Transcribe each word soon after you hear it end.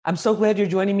I'm so glad you're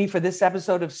joining me for this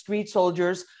episode of Street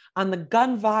Soldiers on the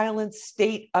gun violence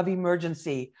state of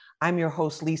emergency. I'm your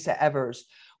host, Lisa Evers.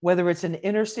 Whether it's an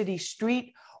inner city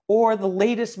street or the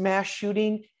latest mass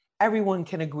shooting, everyone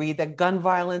can agree that gun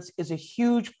violence is a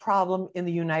huge problem in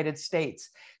the United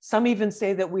States. Some even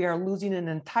say that we are losing an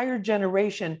entire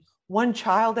generation, one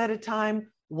child at a time,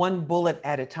 one bullet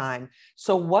at a time.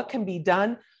 So what can be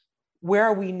done? Where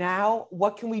are we now?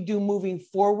 What can we do moving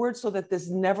forward so that this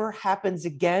never happens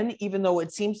again, even though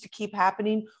it seems to keep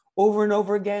happening over and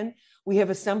over again? We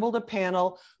have assembled a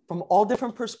panel from all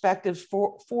different perspectives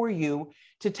for you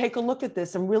to take a look at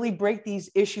this and really break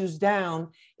these issues down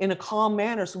in a calm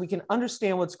manner so we can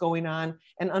understand what's going on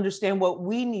and understand what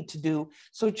we need to do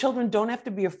so children don't have to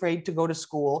be afraid to go to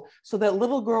school, so that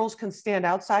little girls can stand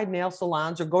outside nail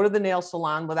salons or go to the nail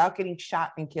salon without getting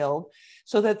shot and killed,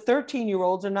 so that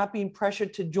 13-year-olds are not being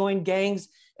pressured to join gangs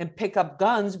and pick up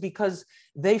guns because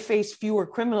they face fewer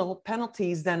criminal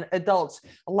penalties than adults.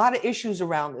 A lot of issues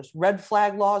around this. Red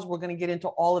flag laws, we're going to get into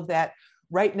all of that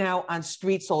right now on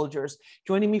Street Soldiers.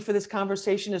 Joining me for this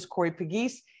conversation is Corey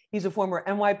Pegues. He's a former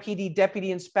NYPD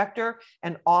deputy inspector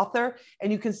and author,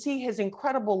 and you can see his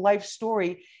incredible life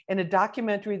story in a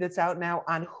documentary that's out now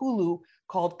on Hulu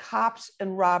called Cops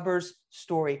and Robbers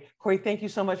Story. Corey, thank you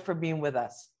so much for being with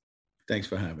us. Thanks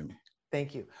for having me.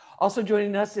 Thank you. Also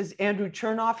joining us is Andrew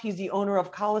Chernoff. He's the owner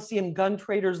of Coliseum Gun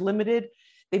Traders Limited.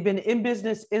 They've been in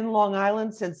business in Long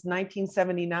Island since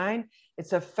 1979.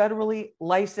 It's a federally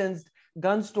licensed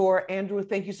gun store. Andrew,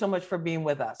 thank you so much for being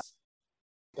with us.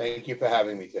 Thank you for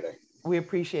having me today. We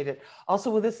appreciate it. Also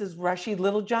with us is Rashid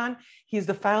Littlejohn. He's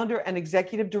the founder and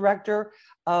executive director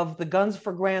of the Guns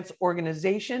for Grants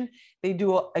organization. They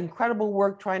do incredible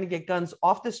work trying to get guns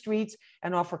off the streets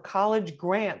and offer college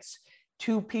grants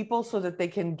to people so that they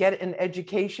can get an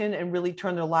education and really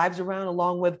turn their lives around,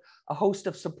 along with a host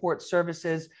of support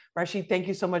services. Rashid, thank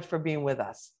you so much for being with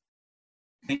us.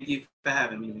 Thank you for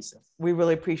having me, Lisa. We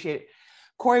really appreciate it.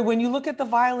 Corey, when you look at the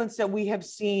violence that we have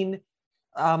seen,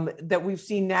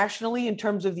 nationally in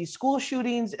terms of these school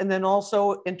shootings, and then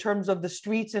also in terms of the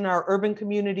streets in our urban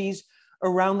communities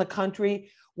around the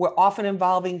country, we're often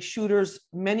involving shooters,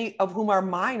 many of whom are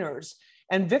minors,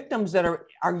 and victims that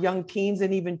are young teens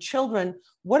and even children.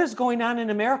 What is going on in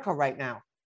America right now?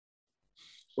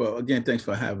 Well, again, thanks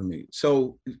for having me.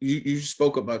 So you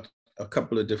spoke about a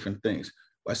couple of different things.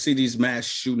 I see these mass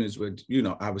shootings with,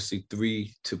 obviously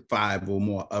 3 to 5 or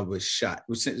more others shot.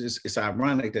 It's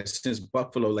ironic that since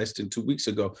Buffalo less than 2 weeks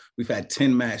ago, we've had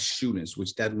 10 mass shootings,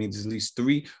 which that means at least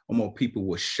 3 or more people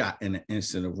were shot in an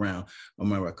incident around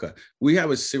America. We have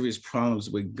a serious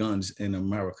problems with guns in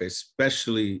America,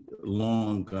 especially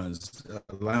long guns,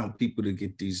 allowing people to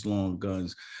get these long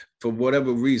guns. For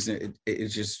whatever reason, it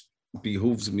just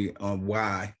behooves me on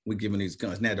why we're giving these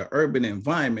guns. Now, the urban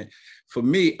environment, for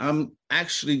me, I'm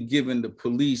actually giving the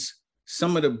police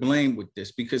some of the blame with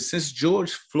this, because since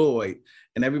George Floyd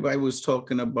and everybody was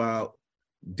talking about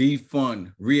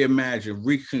defund, reimagine,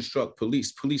 reconstruct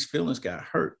police feelings got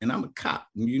hurt. And I'm a cop.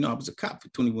 I was a cop for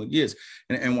 21 years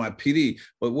in the NYPD.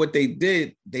 But what they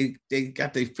did, they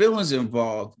got their feelings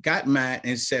involved, got mad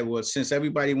and said, well, since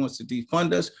everybody wants to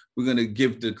defund us, we're going to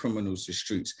give the criminals the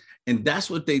streets. And that's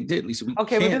what they did, Lisa.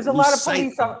 Okay, but there's a lot of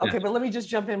police. Okay, but let me just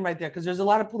jump in right there, because there's a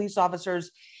lot of police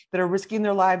officers that are risking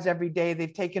their lives every day.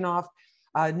 They've taken off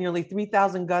nearly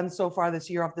 3,000 guns so far this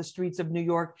year off the streets of New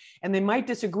York. And they might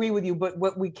disagree with you, but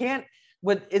what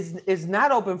is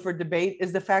not open for debate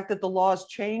is the fact that the laws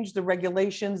change the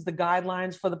regulations, the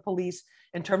guidelines for the police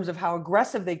in terms of how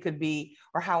aggressive they could be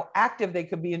or how active they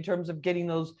could be in terms of getting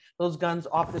those guns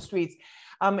off the streets.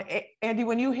 Andy,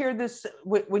 when you hear this,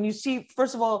 when you see,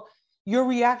 first of all, your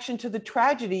reaction to the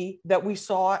tragedy that we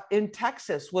saw in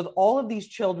Texas with all of these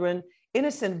children,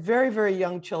 innocent, very, very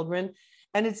young children.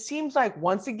 And it seems like,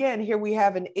 once again, here we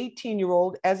have an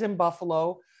 18-year-old, as in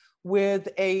Buffalo, with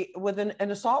an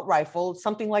assault rifle,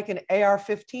 something like an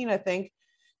AR-15, I think,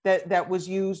 that was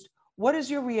used. What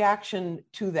is your reaction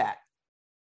to that?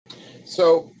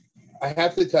 So I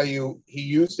have to tell you, he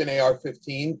used an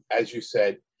AR-15, as you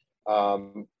said.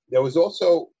 There was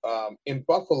also, in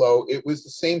Buffalo, it was the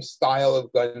same style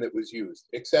of gun that was used,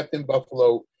 except in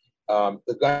Buffalo,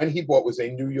 the gun he bought was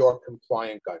a New York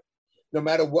compliant gun. No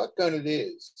matter what gun it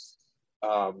is,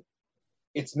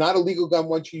 it's not a legal gun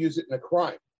once you use it in a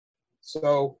crime.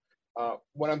 So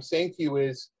what I'm saying to you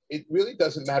is, it really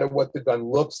doesn't matter what the gun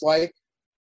looks like.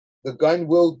 The gun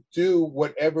will do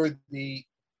whatever the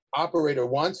operator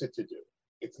wants it to do.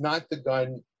 It's not the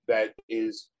gun that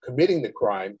is committing the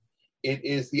crime. It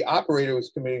is the operator who's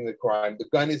committing the crime. The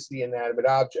gun is the inanimate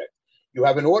object. You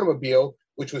have an automobile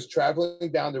which was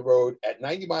traveling down the road at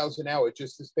 90 miles an hour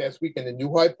just this past weekend in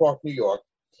New Hyde Park, New York,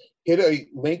 hit a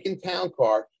Lincoln Town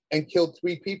car and killed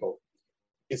 3 people.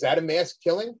 Is that a mass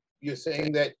killing? You're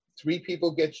saying that 3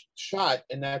 people get shot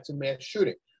and that's a mass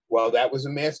shooting. Well, that was a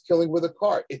mass killing with a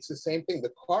car. It's the same thing.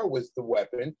 The car was the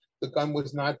weapon. The gun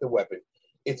was not the weapon.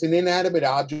 It's an inanimate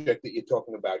object that you're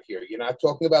talking about here. You're not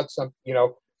talking about some,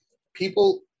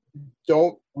 people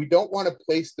we don't want to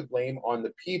place the blame on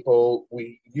the people.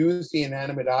 We use the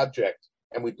inanimate object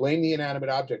and we blame the inanimate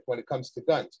object when it comes to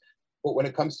guns. But when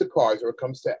it comes to cars or it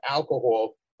comes to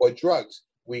alcohol or drugs,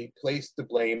 we place the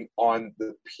blame on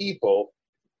the people.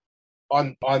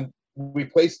 We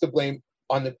place the blame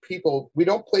on the people. We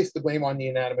don't place the blame on the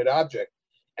inanimate object.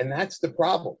 And that's the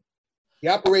problem. The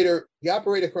operator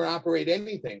can operate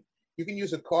anything. You can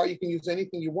use a car, you can use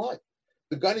anything you want.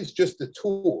 The gun is just a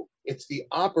tool. It's the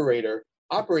operator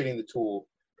operating the tool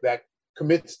that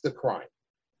commits the crime.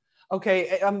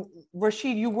 Okay,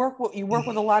 Rashid, you work with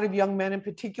a lot of young men in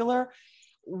particular.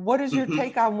 What is your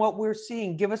take on what we're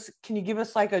seeing? Can you give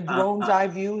us like a drone's eye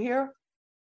view here?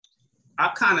 I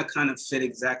kind of fit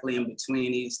exactly in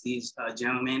between these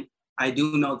gentlemen. I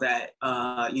do know that,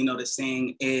 the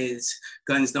saying is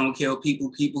guns don't kill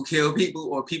people, people kill people,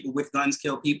 or people with guns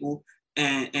kill people.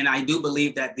 And I do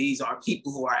believe that these are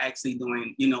people who are actually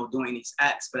doing these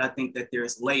acts. But I think that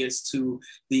there's layers to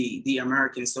the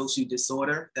American social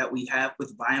disorder that we have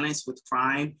with violence, with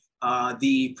crime,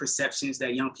 the perceptions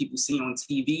that young people see on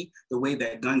TV, the way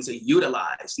that guns are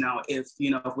utilized. Now, if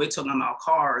we're talking about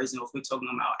cars, if we're talking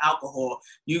about alcohol,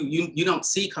 you don't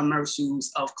see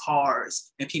commercials of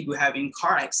cars and people having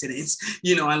car accidents,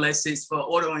 unless it's for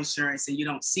auto insurance, and you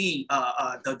don't see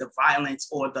the violence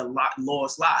or the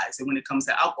lost lives. And when it comes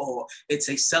to alcohol, it's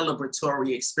a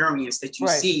celebratory experience that you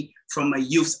see from a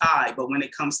youth's eye. But when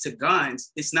it comes to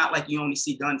guns, it's not like you only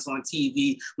see guns on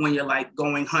TV when you're like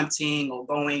going hunting or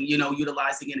going,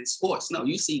 utilizing it in sports. No,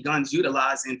 you see guns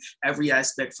utilized in every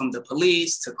aspect, from the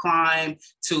police to crime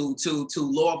to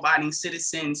law-abiding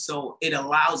citizens. So it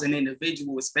allows an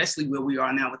individual, especially where we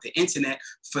are now with the internet,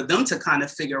 for them to kind of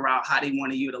figure out how they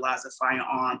want to utilize a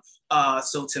firearm.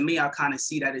 So to me, I kind of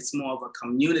see that it's more of a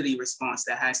community response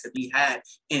that has to be had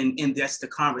in just the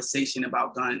conversation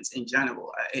about guns in general.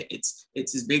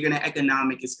 It's bigger than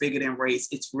economic, it's bigger than race.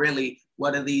 It's really,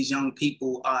 what are these young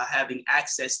people having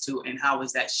access to, and how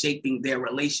is that shaping their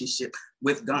relationship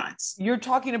with guns? You're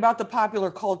talking about the popular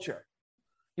culture.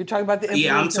 You're talking about the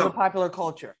influence of the popular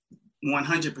culture.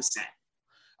 100%.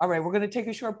 All right, we're going to take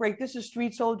a short break. This is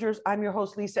Street Soldiers. I'm your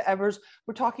host, Lisa Evers.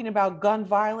 We're talking about gun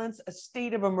violence, a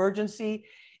state of emergency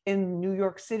in New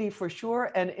York City for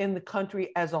sure, and in the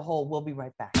country as a whole. We'll be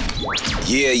right back.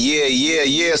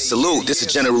 Yeah. Salute. This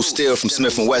is General Steele from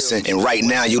Smith & Wesson, and right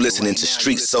now you're listening to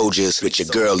Street Soldiers with your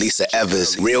girl, Lisa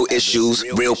Evers. Real issues,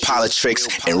 real politics,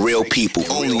 and real people.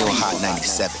 Only on Hot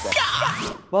 97.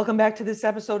 Welcome back to this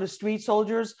episode of Street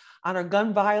Soldiers on our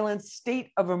gun violence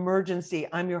state of emergency.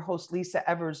 I'm your host, Lisa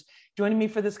Evers. Joining me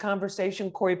for this conversation,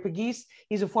 Corey Pegues.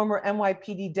 He's a former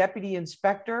NYPD deputy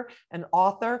inspector and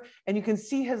author, and you can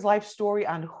see his life story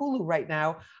on Hulu right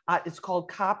now. It's called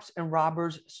Cops and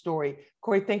Robbers Story.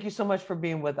 Corey, thank you so much for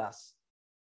being with us.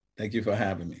 Thank you for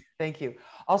having me. Thank you.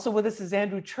 Also with us is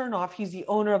Andrew Chernoff. He's the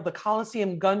owner of the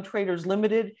Coliseum Gun Traders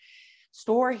Limited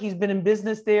store. He's been in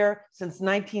business there since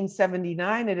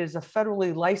 1979. It is a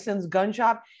federally licensed gun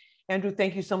shop. Andrew,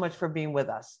 thank you so much for being with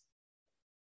us.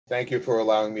 Thank you for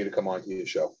allowing me to come on to your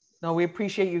show. No, we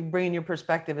appreciate you bringing your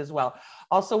perspective as well.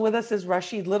 Also with us is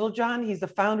Rashid Littlejohn. He's the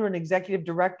founder and executive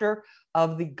director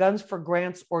of the Guns for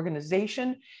Grants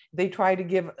organization. They try to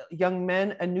give young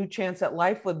men a new chance at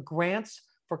life with grants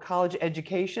for college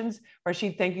educations.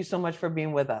 Rashid, thank you so much for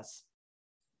being with us.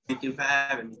 Thank you for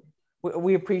having me.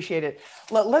 We appreciate it.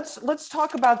 Let's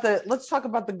talk about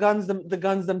the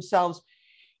guns themselves.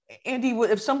 Andy,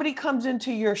 if somebody comes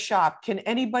into your shop, can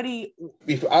anybody?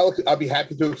 I'll be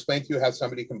happy to explain to you how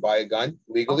somebody can buy a gun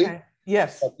legally. Okay.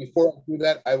 Yes. But before I do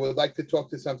that, I would like to talk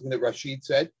to something that Rashid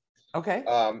said. Okay.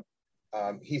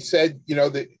 He said,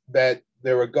 that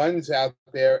there are guns out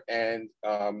there, and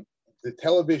the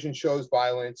television shows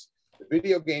violence, the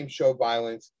video games show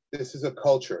violence. This is a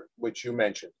culture, which you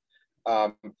mentioned.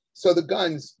 So the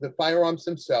guns, the firearms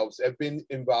themselves, have been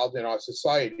involved in our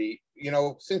society,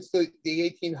 since the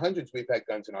 1800s. We've had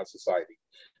guns in our society,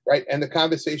 right? And the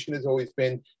conversation has always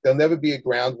been, there'll never be a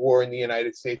ground war in the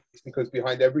United States because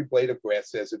behind every blade of grass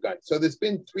there's a gun. So there's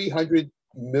been 300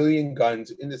 million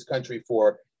guns in this country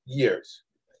for years.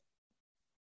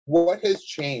 What has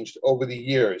changed over the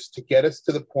years to get us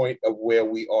to the point of where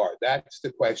we are? That's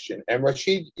the question. And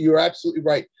Rashid, you're absolutely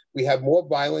right. We have more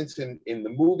violence in the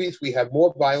movies. We have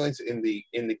more violence in the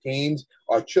games.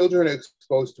 Our children are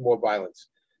exposed to more violence.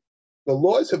 The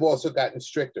laws have also gotten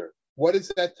stricter. What does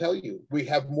that tell you? We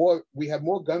have more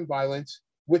gun violence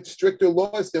with stricter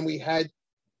laws than we had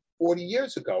 40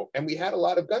 years ago. And we had a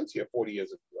lot of guns here 40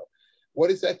 years ago. What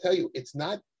does that tell you? It's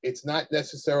not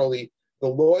necessarily the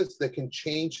laws that can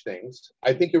change things.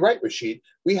 I think you're right, Rashid.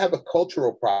 We have a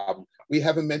cultural problem. We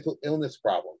have a mental illness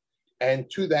problem. And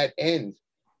to that end,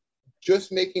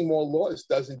 just making more laws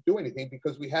doesn't do anything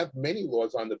because we have many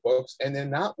laws on the books and they're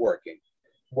not working.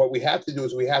 What we have to do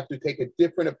is we have to take a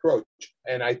different approach.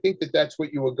 And I think that that's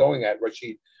what you were going at,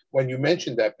 Rashid, when you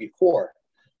mentioned that before.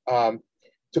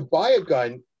 To buy a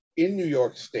gun in New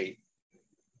York State,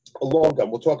 a long gun,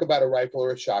 we'll talk about a rifle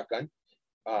or a shotgun,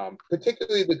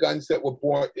 particularly the guns that were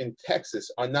bought in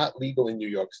Texas are not legal in New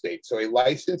York State. So a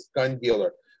licensed gun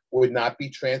dealer would not be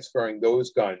transferring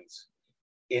those guns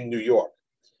in New York.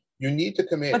 You need to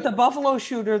come in. But the Buffalo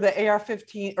shooter, the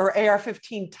AR-15 or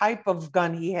AR-15 type of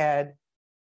gun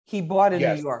he bought in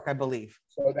New York, I believe.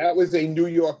 So that was a New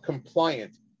York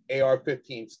compliant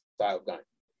AR-15 style gun.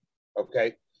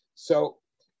 Okay. So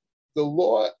the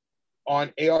law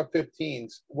on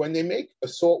AR-15s, when they make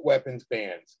assault weapons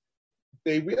bans,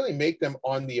 they really make them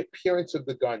on the appearance of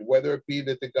the gun, whether it be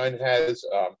that the gun has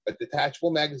a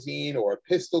detachable magazine or a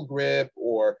pistol grip,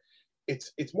 or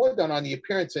it's more done on the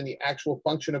appearance and the actual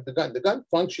function of the gun. The gun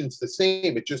functions the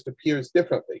same, it just appears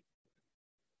differently.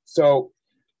 So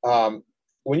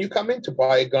when you come in to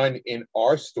buy a gun in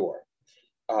our store,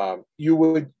 you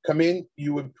would come in,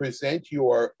 you would present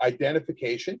your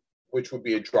identification, which would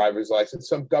be a driver's license,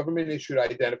 some government issued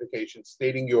identification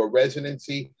stating your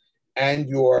residency and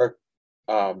your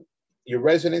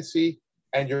residency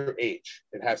and your age.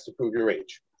 It has to prove your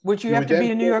age. Which you have to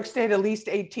be in New York State at least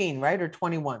 18, right? Or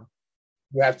 21?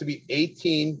 You have to be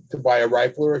 18 to buy a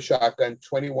rifle or a shotgun,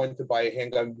 21 to buy a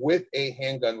handgun with a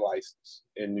handgun license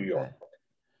in New York. Okay.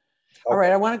 All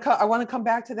right, I want to come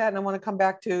back to that, and I want to come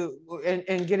back to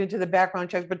and get into the background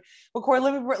checks. But Corey,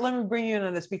 let me bring you in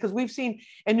on this, because we've seen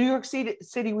in New York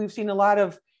City, we've seen a lot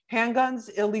of handguns,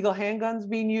 illegal handguns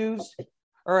being used,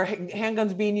 or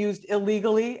handguns being used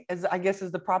illegally, as I guess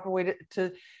is the proper way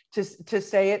to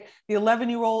say it. The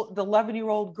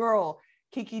 11-year-old girl,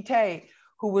 Kiki Tay,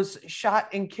 who was shot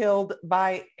and killed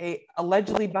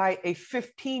allegedly by a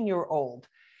 15-year-old.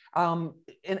 On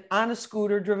a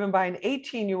scooter driven by an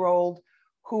 18-year-old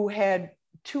who had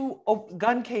 2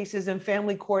 gun cases in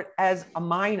family court as a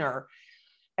minor.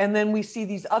 And then we see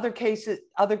these other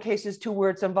cases too, where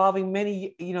it's involving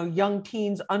many, young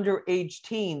teens, underage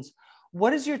teens.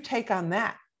 What is your take on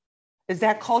that? Is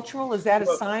that cultural? Is that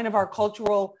a sign of our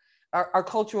cultural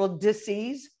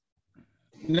disease?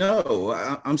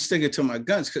 No, I'm sticking to my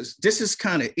guns because this is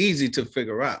kind of easy to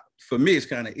figure out. For me, it's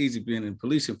kind of easy being in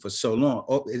policing for so long,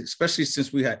 especially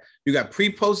since you got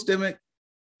pre-post-demic,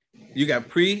 you got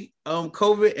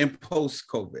pre-COVID and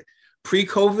post-COVID.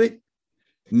 Pre-COVID,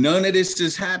 none of this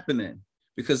is happening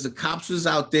because the cops was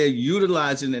out there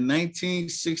utilizing the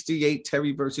 1968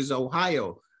 Terry versus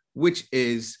Ohio, which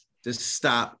is the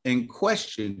stop and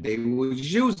question. They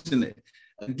was using it.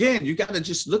 Again, you got to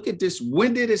just look at this.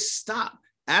 When did it stop?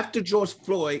 After George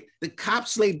Floyd, the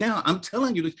cops laid down. I'm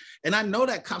telling you, and I know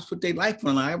that cops put their life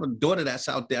on. I have a daughter that's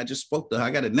out there. I just spoke to her. I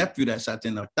got a nephew that's out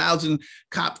there and 1,000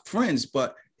 cop friends,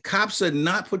 but cops are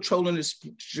not patrolling the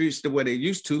streets the way they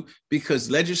used to because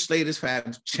legislators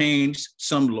have changed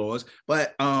some laws.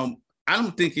 But I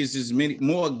don't think it's as many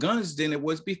more guns than it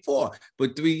was before.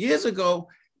 But 3 years ago,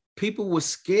 people were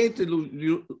scared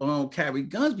to carry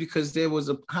guns because there was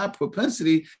a high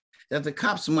propensity that the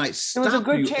cops might stop you. There was a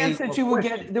good chance that you would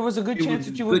get. There was a good chance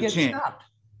that you would get stopped.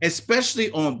 Especially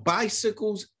on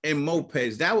bicycles and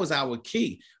mopeds. That was our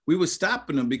key. We were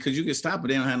stopping them because you could stop it.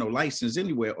 They don't have no license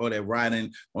anywhere, or they're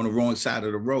riding on the wrong side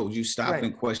of the road. You stop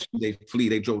and question, they flee,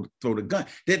 they throw the gun.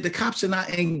 The cops are not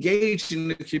engaged in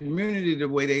the community the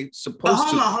way they're supposed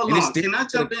to. Hold on. Can I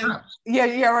jump in?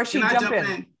 Yeah, Rashid, jump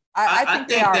in. I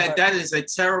think that is a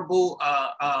terrible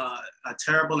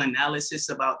analysis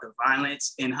about the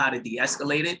violence and how to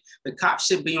de-escalate it. The cops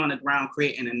should be on the ground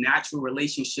creating a natural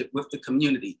relationship with the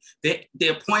community.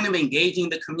 Their point of engaging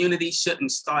the community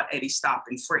shouldn't start at a stop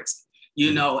and frisk.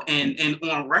 And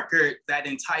on record, that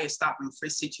entire stop and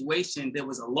frisk situation, there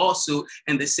was a lawsuit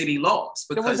and the city lost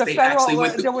because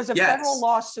there was a federal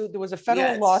lawsuit. There was a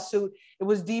federal lawsuit. It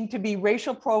was deemed to be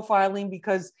racial profiling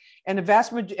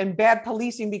and bad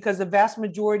policing because the vast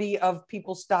majority of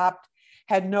people stopped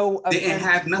had no didn't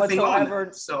have nothing whatsoever. on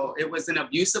them. So it was an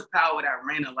abuse of power that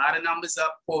ran a lot of numbers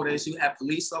up, quotas. You have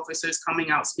police officers coming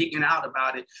out, speaking out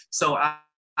about it. So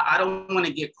I don't want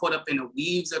to get caught up in the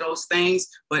weaves of those things,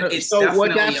 but it's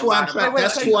definitely that's why I'm trying.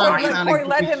 That's why I'm trying Corey,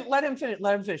 let him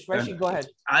finish. Rashid, go ahead.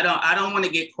 I don't want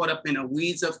to get caught up in the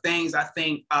weeds of things. I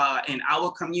think in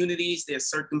our communities, there's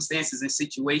circumstances and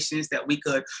situations that we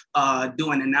could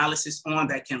do an analysis on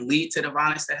that can lead to the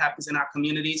violence that happens in our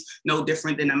communities. No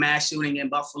different than a mass shooting in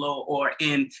Buffalo or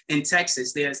in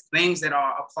Texas. There's things that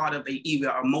are a part of either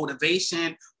a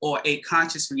motivation or a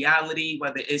conscious reality,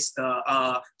 whether it's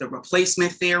the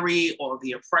replacement theory or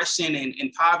the oppression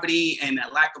and poverty and the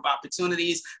lack of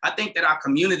opportunities. I think that our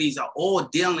communities are all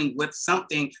dealing with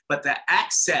something, but the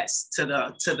access to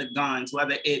the guns,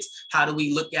 whether it's how do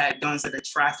we look at guns that are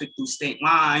trafficked through state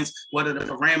lines, what are the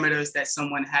parameters that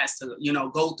someone has to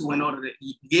go through in order to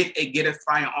get a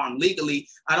firearm legally.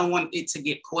 I don't want it to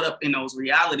get caught up in those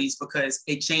realities because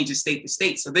it changes state to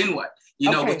state. So then what?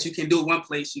 What you can do one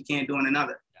place, you can't do in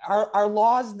another. Our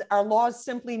laws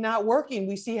simply not working.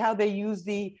 We see how they use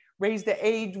raise the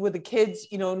age with the kids.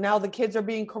 Now the kids are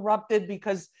being corrupted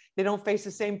because they don't face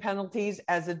the same penalties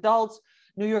as adults.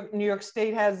 New York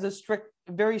State has the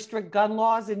very strict gun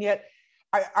laws, and yet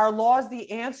are laws the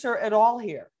answer at all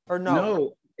here, or no?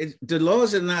 No, the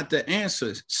laws are not the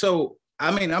answers. So,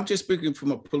 I mean, I'm just speaking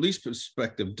from a police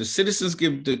perspective. The citizens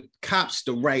give the cops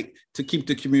the right to keep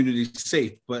the community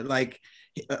safe, but like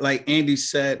Andy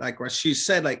said, like Rashid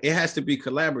said, like it has to be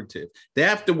collaborative. They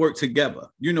have to work together.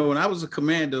 When I was a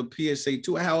commander of PSA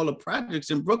 2, I had all the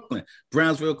projects in Brooklyn,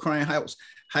 Brownsville, Crown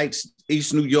Heights,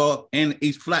 East New York, and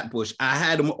East Flatbush. I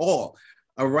had them all.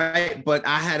 All right. But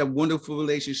I had a wonderful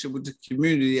relationship with the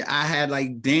community. I had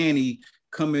like Danny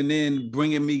coming in,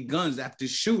 bringing me guns after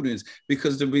shootings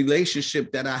because the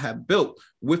relationship that I have built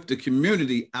with the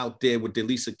community out there with the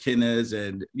Lisa Kinners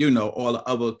and, all the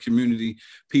other community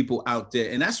people out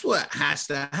there. And that's what has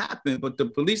to happen. But the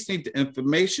police need the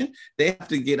information. They have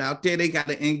to get out there. They got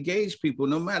to engage people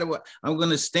no matter what. I'm going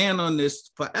to stand on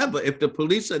this forever. If the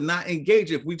police are not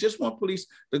engaged, if we just want police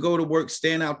to go to work,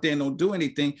 stand out there and don't do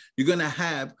anything, you're going to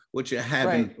have what you're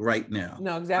having right now.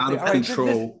 No, exactly. Out of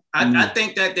control. I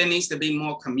think that there needs to be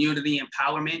more community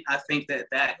empowerment. I think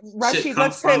that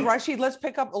Rashid, let's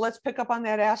pick up on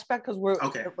that aspect because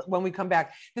when we come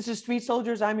back. This is Street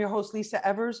Soldiers. I'm your host, Lisa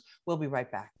Evers. We'll be right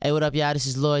back. Hey, what up, y'all? This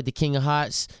is Lloyd, the King of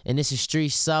Hearts, and this is Street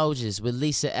Soldiers with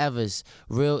Lisa Evers.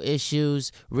 Real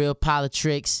issues, real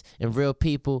politics, and real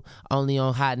people only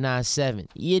on Hot 97.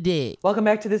 You dig? Welcome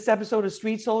back to this episode of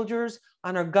Street Soldiers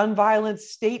on our gun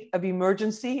violence state of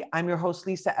emergency. I'm your host,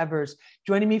 Lisa Evers.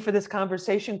 Joining me for this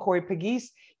conversation, Corey Pegues.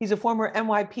 He's a former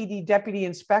NYPD deputy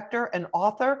inspector and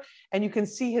author, and you can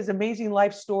see his amazing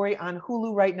life story on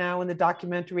Hulu right now in the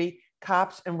documentary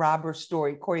Cops and Robbers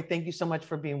Story. Corey, thank you so much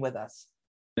for being with us.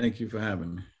 Thank you for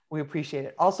having me. We appreciate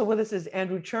it. Also with us is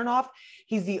Andrew Chernoff.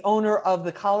 He's the owner of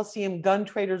the Coliseum Gun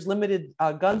Traders Limited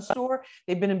Gun Store.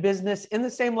 They've been in business in the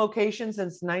same location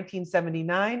since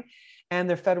 1979. And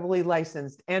they're federally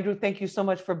licensed. Andrew, thank you so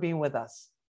much for being with us.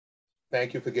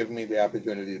 Thank you for giving me the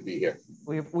opportunity to be here.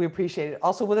 We appreciate it.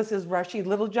 Also with us is Rashid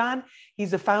Littlejohn.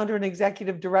 He's the founder and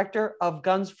executive director of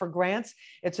Guns for Grants.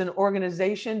 It's an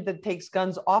organization that takes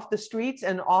guns off the streets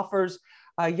and offers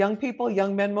young people,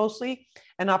 young men mostly,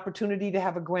 an opportunity to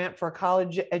have a grant for a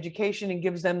college education and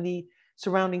gives them the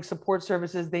surrounding support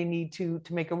services they need to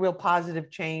make a real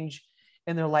positive change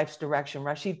in their life's direction.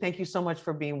 Rashid, thank you so much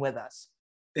for being with us.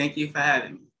 Thank you for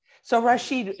having me. So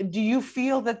Rashid, do you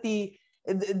feel that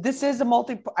this is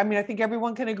a I think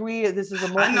everyone can agree this is a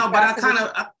multifaceted. I know, but I kind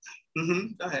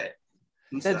of, go ahead.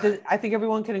 I think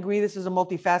everyone can agree this is a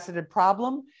multifaceted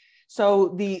problem.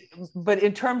 So but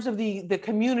in terms of the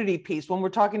community piece, when we're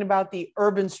talking about the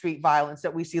urban street violence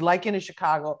that we see, like in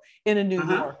Chicago, in New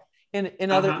York, in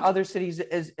other cities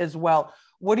as well,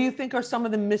 what do you think are some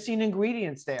of the missing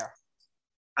ingredients there?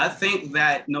 I think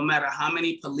that no matter how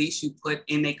many police you put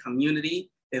in a community,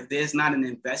 if there's not an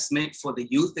investment for the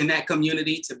youth in that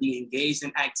community to be engaged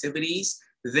in activities,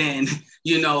 then,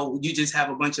 you just have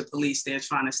a bunch of police there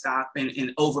trying to stop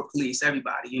and over police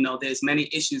everybody. There's many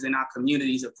issues in our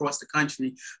communities across the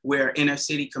country where inner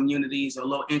city communities or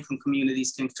low income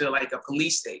communities can feel like a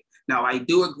police state. Now, I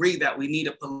do agree that we need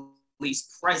a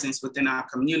police presence within our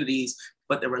communities,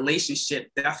 but the relationship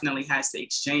definitely has to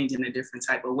exchange in a different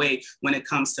type of way when it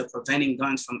comes to preventing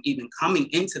guns from even coming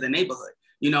into the neighborhood.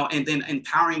 and then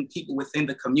empowering people within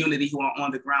the community who are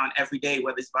on the ground every day,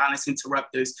 whether it's violence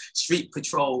interrupters, street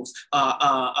patrols,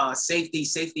 safety,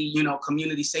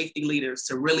 community safety leaders,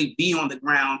 to really be on the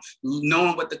ground,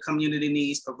 knowing what the community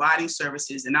needs, providing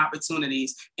services and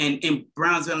opportunities. And in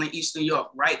Brownsville and East New York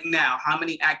right now, how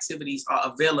many activities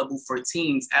are available for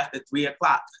teens after 3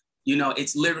 o'clock?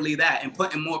 It's literally that. And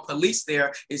putting more police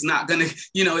there is not gonna,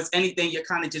 it's anything. You're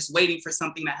kind of just waiting for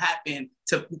something to happen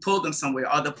to pull them somewhere.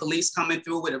 Are the police coming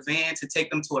through with a van to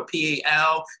take them to a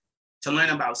PAL, to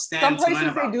learn about STEM? Some places to learn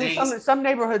about they do. things? Some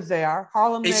neighborhoods they are.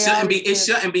 Harlem. It shouldn't be. It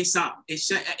shouldn't be something. It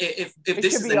should. If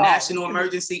this is a national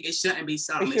emergency, it shouldn't be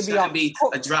something. It shouldn't be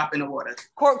a drop in the water.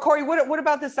 Corey, what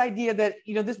about this idea that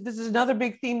this is another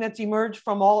big theme that's emerged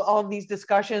from all of these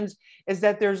discussions, is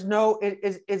that there's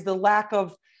is the lack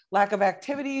of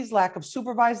activities, lack of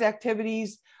supervised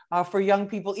activities for young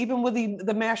people. Even with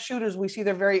the mass shooters, we see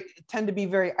tend to be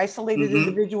very isolated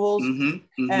individuals,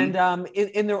 and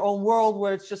in their own world,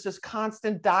 where it's just this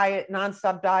constant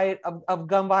nonstop diet of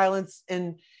gun violence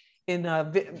in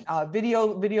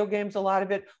video games, a lot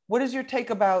of it. What is your take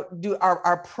about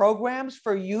our programs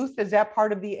for youth? Is that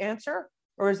part of the answer?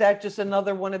 Or is that just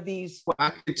another one of these? Well,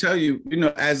 I can tell you,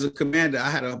 as a commander,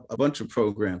 I had a bunch of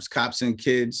programs: Cops and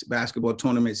Kids, basketball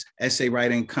tournaments, essay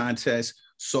writing contests,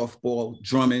 softball,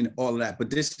 drumming, all of that. But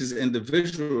this is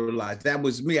individualized. That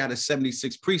was me out of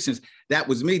 76 precincts. That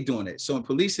was me doing it. So in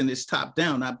policing, it's top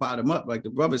down, not bottom up, like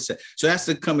the brother said. So that's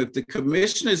to come. If the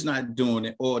commissioner's not doing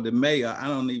it, or the mayor, I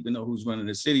don't even know who's running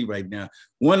the city right now,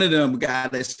 one of them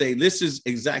got to say, this is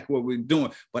exactly what we're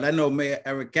doing. But I know Mayor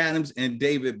Eric Adams and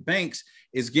David Banks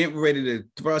is getting ready to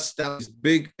thrust out this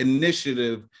big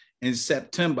initiative in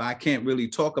September. I can't really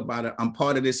talk about it. I'm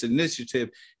part of this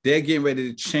initiative. They're getting ready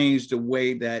to change the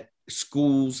way that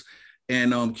schools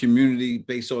and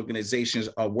community-based organizations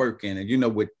are working.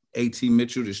 And with A.T.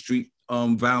 Mitchell, the street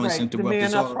violence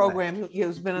interrupters. The Man Up program,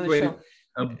 who's been on the show.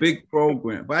 A big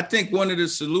program. But I think one of the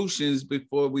solutions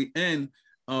before we end,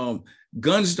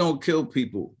 guns don't kill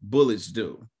people, bullets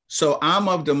do. So I'm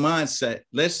of the mindset,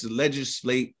 let's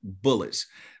legislate bullets.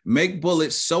 Make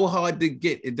bullets so hard to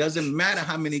get. It doesn't matter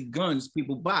how many guns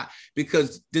people buy,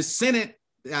 because the Senate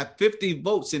got 50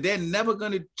 votes and they're never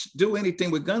going to do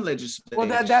anything with gun legislation.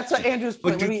 Well, that's what Andrew's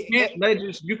point. But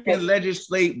you can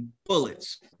legislate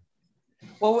bullets.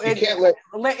 Well,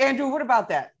 Andrew, what about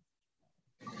that?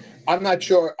 I'm not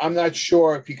sure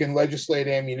if you can legislate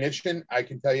ammunition. I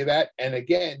can tell you that. And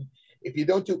again, if you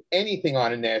don't do anything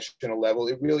on a national level,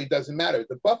 it really doesn't matter.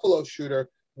 The Buffalo shooter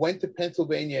went to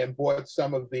Pennsylvania and bought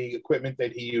some of the equipment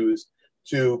that he used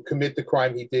to commit the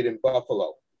crime he did in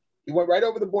Buffalo. He went right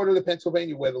over the border to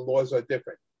Pennsylvania, where the laws are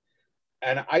different.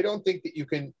 And I don't think that you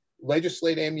can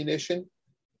legislate ammunition.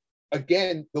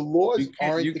 Again, the laws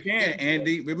aren't. You can,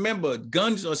 Andy. Remember,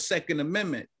 guns are Second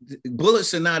Amendment.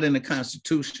 Bullets are not in the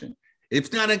Constitution. If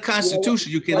it's not in the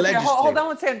Constitution, you can legislate. Hold on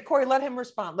one second. Corey, let him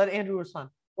respond. Let Andrew respond.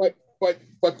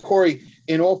 But Corey,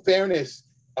 in all fairness,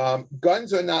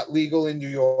 guns are not legal in New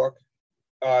York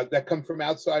that come from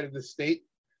outside of the state.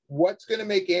 What's going to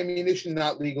make ammunition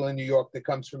not legal in New York that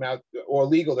comes from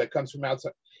legal that comes from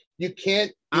outside? You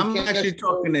can't. I'm actually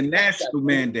talking a national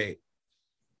mandate.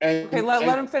 Okay,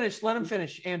 let him finish. Let him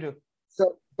finish, Andrew.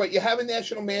 So, but you have a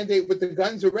national mandate with the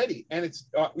guns already, and it's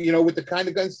with the kind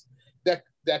of guns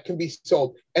that can be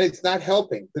sold, and it's not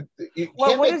helping.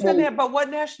 What is in there? But what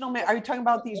national? Are you talking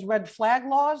about these red flag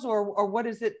laws, or what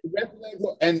is it? The red flag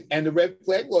law, and the red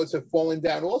flag laws have fallen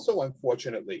down also,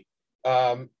 unfortunately.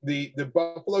 The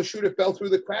Buffalo shooter fell through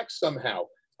the cracks somehow.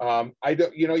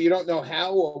 You don't know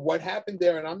how or what happened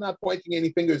there, and I'm not pointing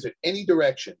any fingers at any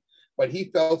direction, but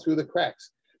he fell through the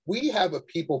cracks. We have a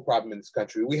people problem in this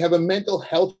country. We have a mental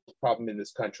health problem in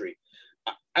this country.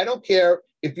 I don't care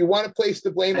if you want to place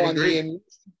the blame on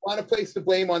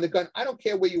the gun. I don't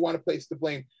care where you want to place the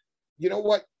blame. You know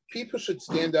what? People should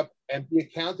stand up and be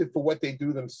accounted for what they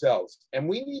do themselves. And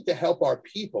we need to help our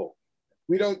people.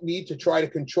 We don't need to try to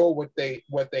control what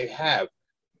they have,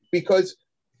 because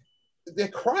they're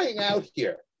crying out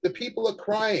here. The people are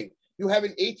crying. You have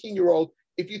an 18-year-old.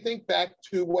 If you think back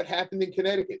to what happened in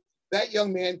Connecticut, that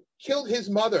young man killed his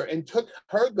mother and took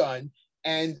her gun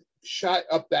and shot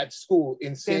up that school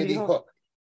in Sandy Hook.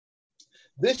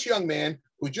 This young man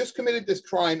who just committed this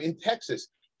crime in Texas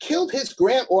killed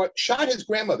shot his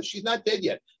grandmother. She's not dead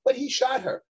yet, but he shot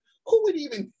her. Who would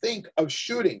even think of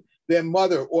shooting their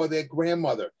mother or their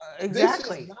grandmother?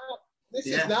 Exactly. This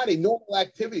is not a normal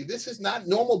activity. This is not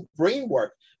normal brain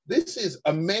work. This is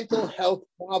a mental health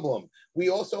problem. We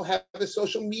also have a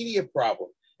social media problem.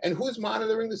 And who's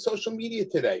monitoring the social media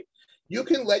today? You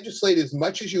can legislate as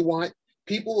much as you want.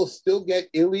 people will still get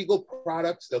illegal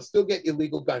products. They'll still get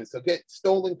illegal guns. They'll get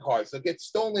stolen cars. They'll get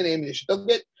stolen ammunition.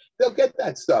 They'll get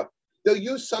that stuff. They'll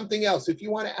use something else. If you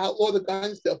want to outlaw the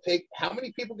guns, they'll take, how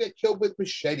many people get killed with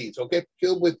machetes or get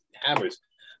killed with hammers?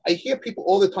 I hear people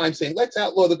all the time saying, let's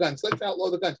outlaw the guns. Let's outlaw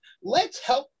the guns. Let's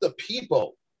help the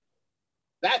people.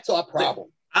 That's our problem.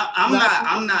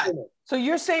 I'm not. So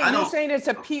you're saying it's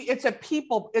a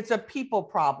people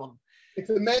problem. It's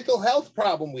a mental health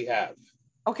problem we have.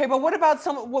 Okay, but what about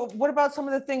some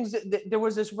of the things that there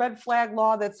was this red flag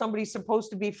law that somebody's supposed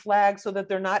to be flagged so that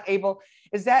they're not able?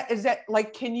 Is that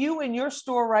like, can you in your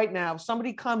store right now, if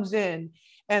somebody comes in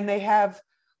and they have,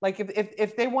 like,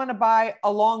 if they want to buy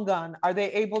a long gun,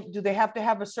 do they have to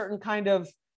have a certain kind of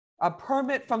a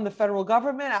permit from the federal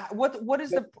government? What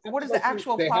is the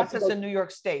actual process in New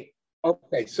York State?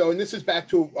 Okay, so, and this is back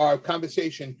to our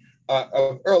conversation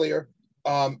of earlier.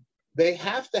 They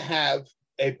have to have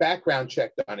a background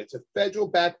check done. It's a federal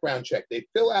background check. They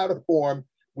fill out a form.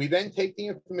 We then take the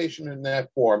information in that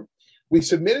form. We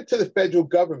submit it to the federal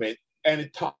government, and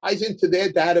it ties into their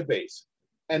database.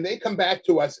 And they come back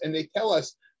to us and they tell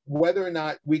us whether or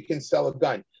not we can sell a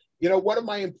gun. You know, one of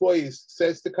my employees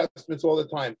says to customers all the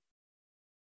time,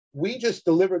 we just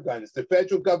deliver guns. The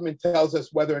federal government tells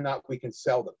us whether or not we can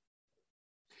sell them.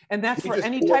 And that's for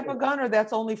any type of gun, or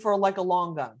that's only for like a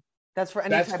long gun? That's for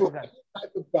any type of gun? Any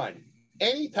type of gun.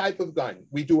 Any type of gun,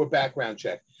 we do a background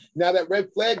check. Now, that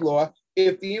red flag law,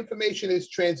 if the information is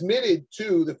transmitted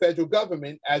to the federal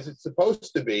government as it's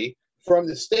supposed to be from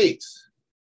the states,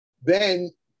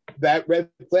 then that red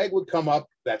flag would come up.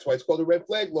 That's why it's called a red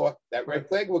flag law. That red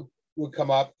flag would come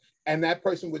up, and that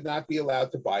person would not be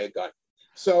allowed to buy a gun.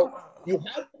 So you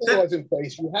have the laws in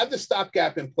place, you have the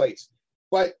stopgap in place,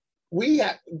 but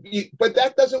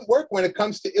that doesn't work when it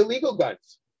comes to illegal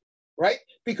guns, right?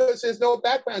 Because there's no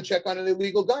background check on an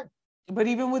illegal gun. But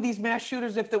even with these mass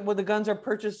shooters, when the guns are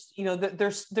purchased, you know,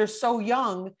 they're so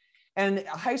young, and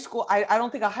high school, I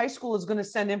don't think a high school is going to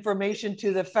send information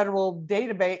to the federal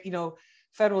database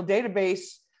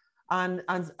on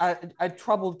a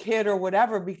troubled kid or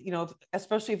whatever, you know,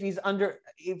 especially if he's under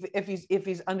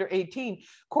 18.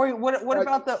 Corey, what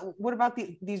about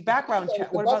these background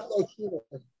checks? What about Buffalo shooter?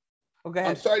 Oh, go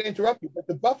ahead. I'm sorry to interrupt you, but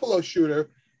the Buffalo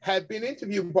shooter had been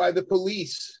interviewed by the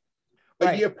police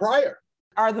a year prior.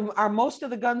 Are most of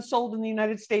the guns sold in the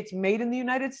United States made in the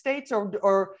United States,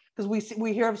 or because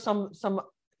we hear of some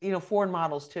foreign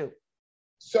models too?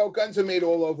 So guns are made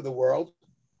all over the world.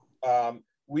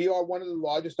 We are one of the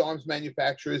largest arms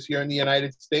manufacturers here in the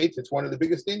United States. It's one of the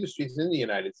biggest industries in the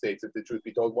United States, if the truth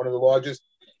be told, one of the largest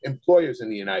employers in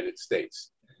the United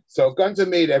States. So guns are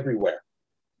made everywhere,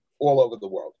 all over the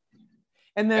world.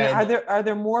 And then are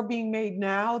there more being made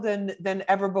now than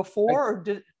ever before?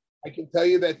 I can tell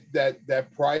you that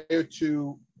prior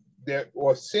to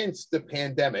since the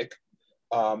pandemic,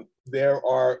 there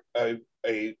are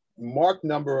a large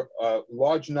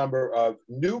number of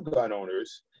new gun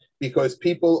owners, because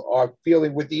people are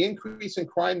feeling, with the increase in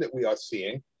crime that we are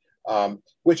seeing,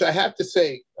 which I have to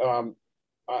say, I'm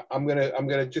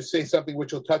gonna just say something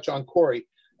which will touch on Corey.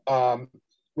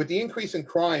 With the increase in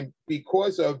crime,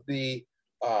 because of the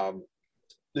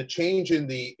change in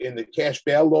the cash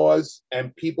bail laws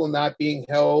and people not being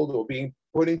held or being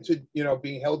put into,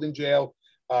 being held in jail,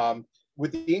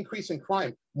 with the increase in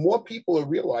crime, more people are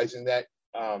realizing that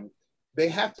they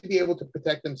have to be able to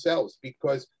protect themselves,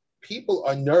 because people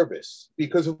are nervous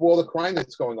because of all the crime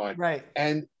that's going on. Right.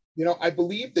 And, I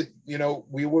believe that,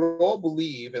 we would all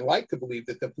believe and like to believe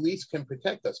that the police can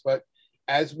protect us. But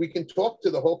as we can talk to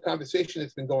the whole conversation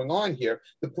that's been going on here,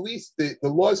 the police, the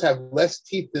laws have less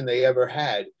teeth than they ever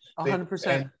had.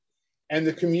 100%. And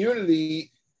the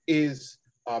community is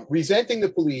resenting the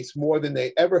police more than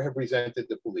they ever have resented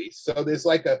the police. So there's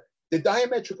they're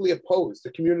diametrically opposed,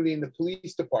 the community and the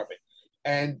police department.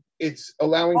 And it's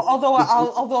allowing. Although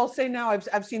I'll say now,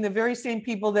 I've seen the very same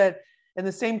people that in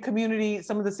the same community,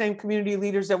 some of the same community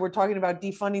leaders that were talking about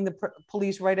defunding the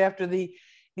police right after the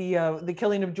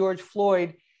killing of George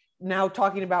Floyd, now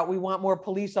talking about we want more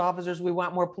police officers.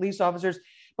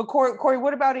 But Corey,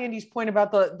 what about Andy's point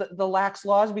about the lax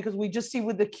laws? Because we just see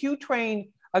with the Q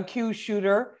train accused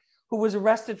shooter who was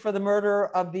arrested for the murder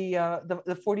of the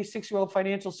 46-year-old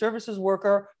financial services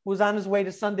worker who was on his way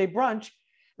to Sunday brunch.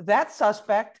 That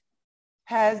suspect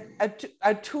has a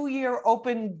 2-year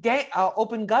open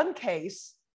gun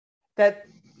case that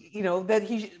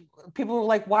people were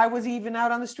like, why was he even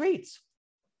out on the streets?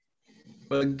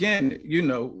 But again,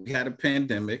 we had a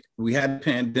pandemic.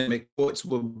 Courts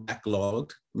were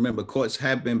backlogged. Remember, courts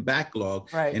have been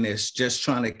backlogged, right? And it's just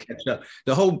trying to catch up.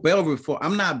 The whole bail reform,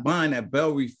 I'm not buying that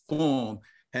bail reform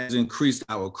has increased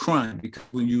our crime. Because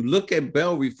when you look at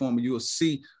bail reform, you will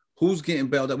see who's getting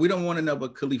bailed out. We don't want another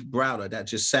Khalif Browder that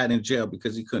just sat in jail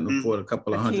because he couldn't afford a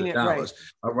couple of $100. Right.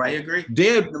 All right. I agree.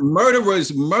 They're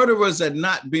murderers are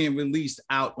not being released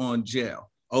out on jail.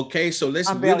 Okay. So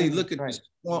let's really look at this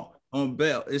on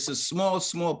bail. It's a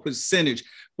small percentage,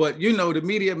 but the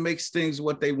media makes things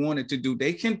what they want it to do.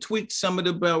 They can tweak some of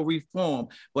the bail reform,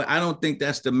 but I don't think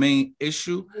that's the main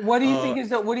issue. What do you think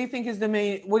is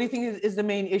the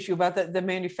main issue about the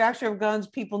manufacture of guns?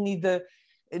 People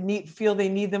feel they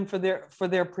need them for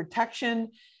their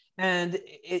protection, and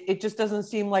it just doesn't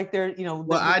seem like they're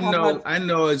Well, I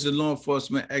know as a law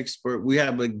enforcement expert, we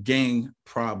have a gang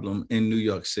problem in New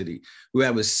York City. We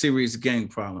have a serious gang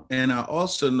problem, and I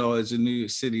also know as a New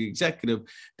York City executive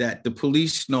that the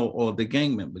police know all the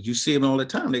gang members. You see it all the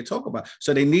time. They talk about,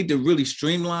 so they need to really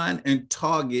streamline and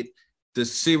target the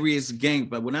serious gang.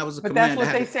 But when I was a commander,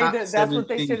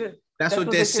 that's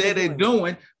what they say they're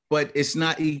doing, but it's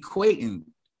not equating.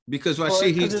 Because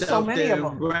Rashid, he's out there.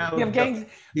 You have gangs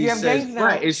now.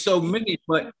 Right, it's so many,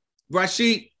 but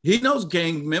Rashid, he knows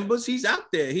gang members. He's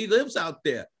out there. He lives out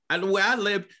there. Where I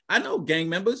live, I know gang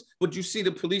members, but you see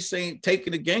the police saying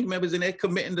taking the gang members and they're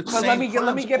committing the same crimes.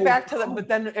 Let me get back to that, but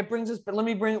then it brings us, but let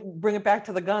me bring it back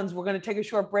to the guns. We're going to take a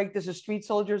short break. This is Street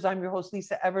Soldiers. I'm your host,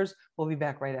 Lisa Evers. We'll be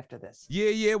back right after this.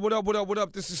 Yeah, what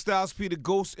up? This is Styles P the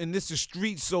Ghost, and this is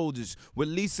Street Soldiers with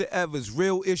Lisa Evers.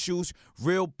 Real issues,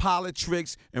 real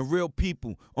politics, and real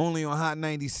people, only on Hot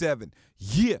 97.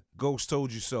 Yeah, Ghost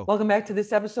told you so. Welcome back to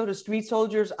this episode of Street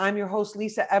Soldiers. I'm your host,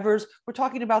 Lisa Evers. We're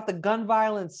talking about the gun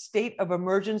violence state of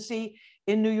emergency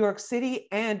in New York City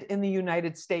and in the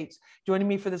United States. Joining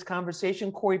me for this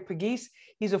conversation, Corey Pegues.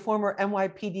 He's a former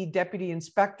NYPD deputy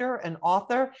inspector and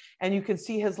author, and you can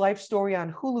see his life story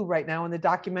on Hulu right now in the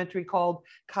documentary called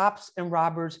Cops and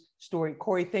Robbers Story.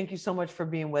 Corey, thank you so much for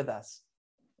being with us.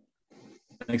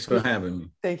 Thanks for having me.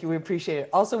 Thank you. We appreciate it.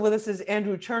 Also with us is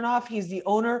Andrew Chernoff. He's the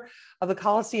owner of the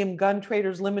Coliseum Gun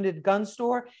Traders Limited Gun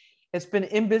Store. It's been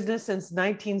in business since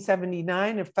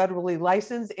 1979 and federally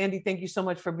licensed. Andy, thank you so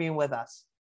much for being with us.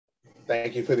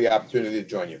 Thank you for the opportunity to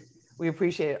join you. We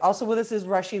appreciate it. Also with us is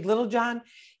Rashid Littlejohn.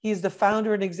 He's the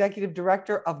founder and executive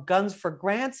director of Guns for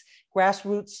Grants,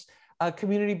 grassroots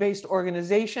community-based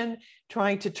organization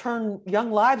trying to turn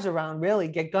young lives around, really,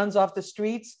 get guns off the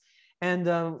streets and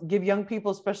give young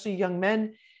people, especially young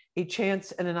men, a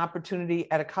chance and an opportunity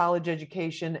at a college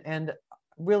education and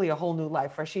really a whole new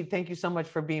life. Rashid, thank you so much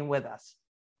for being with us.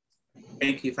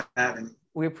 Thank you for having me.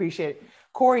 We appreciate it.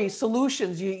 Corey,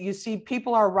 solutions. You see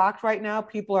people are rocked right now.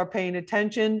 People are paying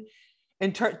attention.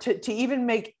 And to even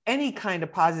make any kind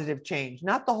of positive change,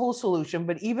 not the whole solution,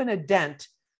 but even a dent,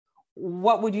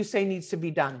 what would you say needs to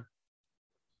be done?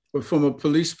 But from a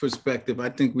police perspective, I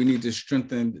think we need to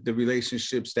strengthen the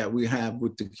relationships that we have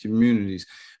with the communities,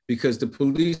 because the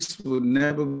police will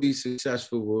never be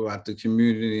successful without the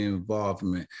community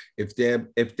involvement. If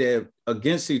they're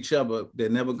against each other, they're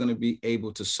never going to be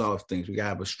able to solve things. We got to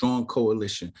have a strong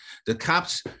coalition. The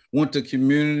cops want the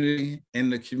community,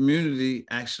 and the community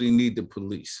actually need the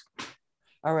police.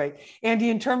 All right, Andy,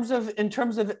 in terms of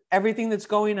everything that's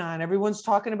going on, everyone's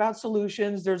talking about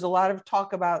solutions. There's a lot of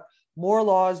talk about more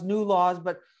laws, new laws,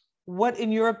 but what,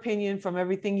 in your opinion, from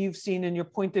everything you've seen and your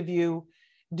point of view,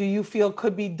 do you feel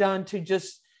could be done to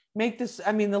just make this?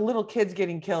 I mean, the little kids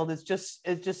getting killed, it's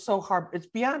just so hard. It's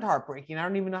beyond heartbreaking. I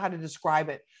don't even know how to describe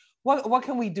it. What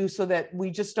can we do so that we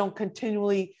just don't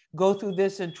continually go through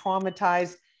this and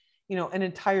traumatize, an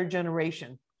entire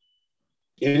generation?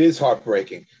 It is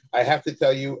heartbreaking. I have to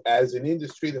tell you, as an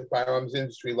industry, the firearms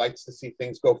industry likes to see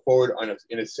things go forward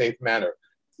in a safe manner.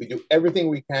 We do everything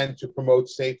we can to promote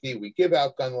safety. We give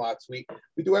out gun lots. We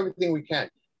do everything we can.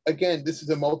 Again, this is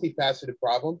a multifaceted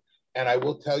problem. And I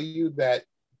will tell you that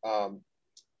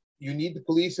you need the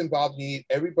police involved. You need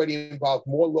everybody involved.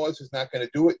 More laws is not going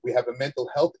to do it. We have a mental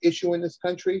health issue in this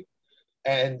country.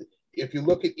 And if you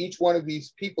look at each one of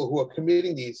these people who are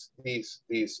committing these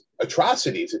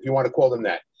atrocities, if you want to call them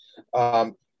that,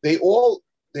 they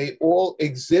all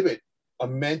exhibit a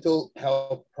mental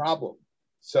health problem.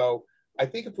 So I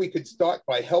think if we could start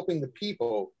by helping the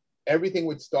people, everything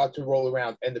would start to roll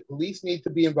around. And the police need to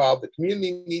be involved. The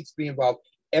community needs to be involved.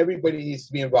 Everybody needs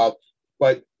to be involved.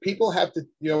 But people have to,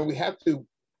 we have to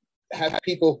have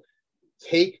people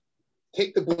take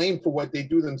the blame for what they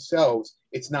do themselves.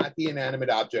 It's not the inanimate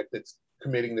object that's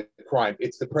committing the crime.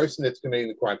 It's the person that's committing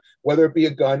the crime, whether it be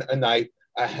a gun, a knife,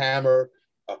 a hammer,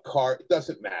 a car, it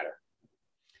doesn't matter.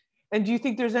 And do you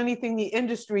think there's anything the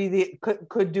industry that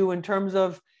could do in terms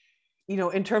of, you know,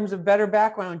 in terms of better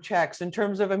background checks, in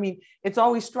terms of, I mean, it's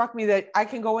always struck me that I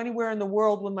can go anywhere in the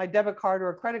world with my debit card or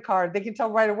a credit card. They can tell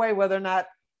right away whether or not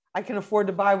I can afford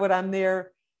to buy what I'm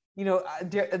there, you know,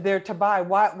 there to buy.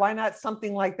 Why not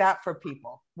something like that for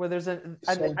people where there's a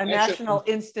national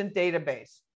instant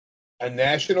database? A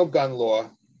national gun law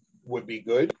would be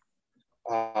good.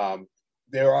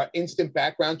 There are instant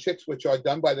background checks, which are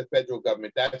done by the federal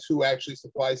government. That's who actually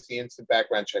supplies the instant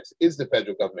background checks, is the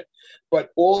federal government.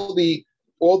 But all the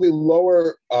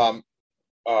lower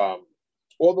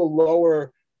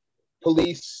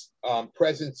police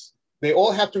presence, they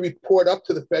all have to report up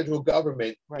to the federal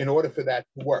government in order for that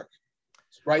to work.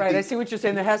 Right. Right. I see what you're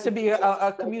saying. There has to be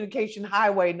a communication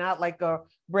highway, not like a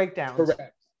breakdown.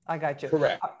 Correct. I got you.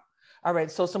 Correct. All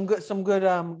right. So some good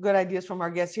ideas from our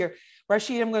guests here.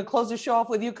 Rashid, I'm going to close the show off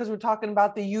with you because we're talking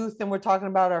about the youth and we're talking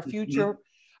about our future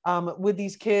with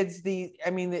these kids.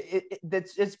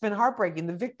 It's been heartbreaking.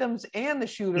 The victims and the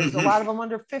shooters, a lot of them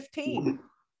under 15,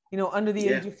 you know, under the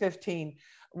age of 15.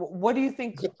 What do you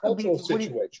think? It's a cultural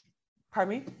situation.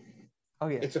 Pardon me? Oh,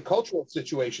 yeah. It's a cultural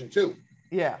situation too.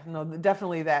 Yeah, no,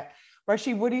 definitely that.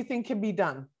 Rashid, what do you think can be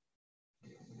done?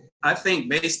 I think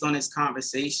based on this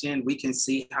conversation, we can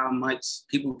see how much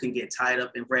people can get tied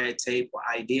up in red tape or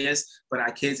ideas, but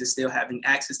our kids are still having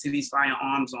access to these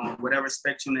firearms on whatever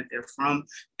spectrum that they're from,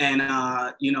 and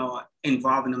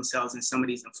involving themselves in some of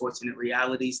these unfortunate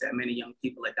realities that many young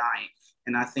people are dying.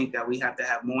 And I think that we have to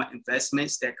have more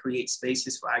investments that create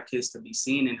spaces for our kids to be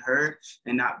seen and heard,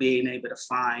 and not being able to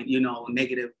find,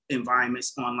 negative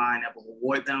environments online that will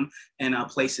reward them, and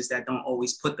places that don't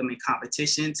always put them in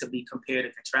competition to be compared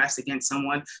and contrast against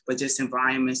someone, but just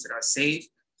environments that are safe,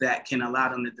 that can allow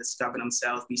them to discover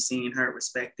themselves, be seen, heard,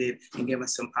 respected, and given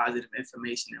some positive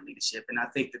information and leadership. And I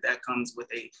think that comes with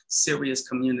a serious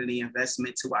community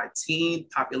investment to our teen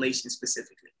population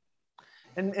specifically.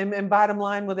 And bottom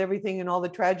line, with everything and all the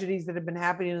tragedies that have been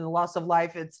happening and the loss of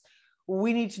life,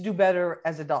 we need to do better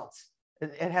as adults.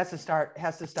 It has to start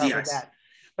with that.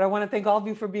 But I want to thank all of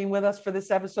you for being with us for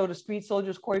this episode of Street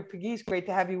Soldiers. Corey Pegues, great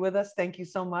to have you with us. Thank you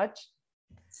so much.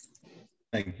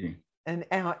 Thank you. And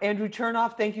Andrew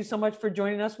Chernoff, thank you so much for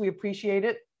joining us. We appreciate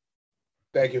it.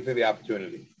 Thank you for the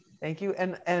opportunity. Thank you.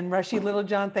 And Rashid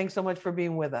Littlejohn, thanks so much for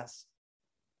being with us.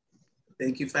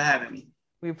 Thank you for having me.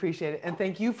 We appreciate it. And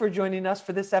thank you for joining us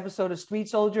for this episode of Street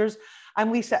Soldiers.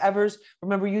 I'm Lisa Evers.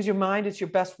 Remember, use your mind. It's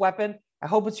your best weapon. I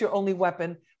hope it's your only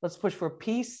weapon. Let's push for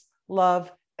peace,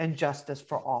 love, and justice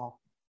for all.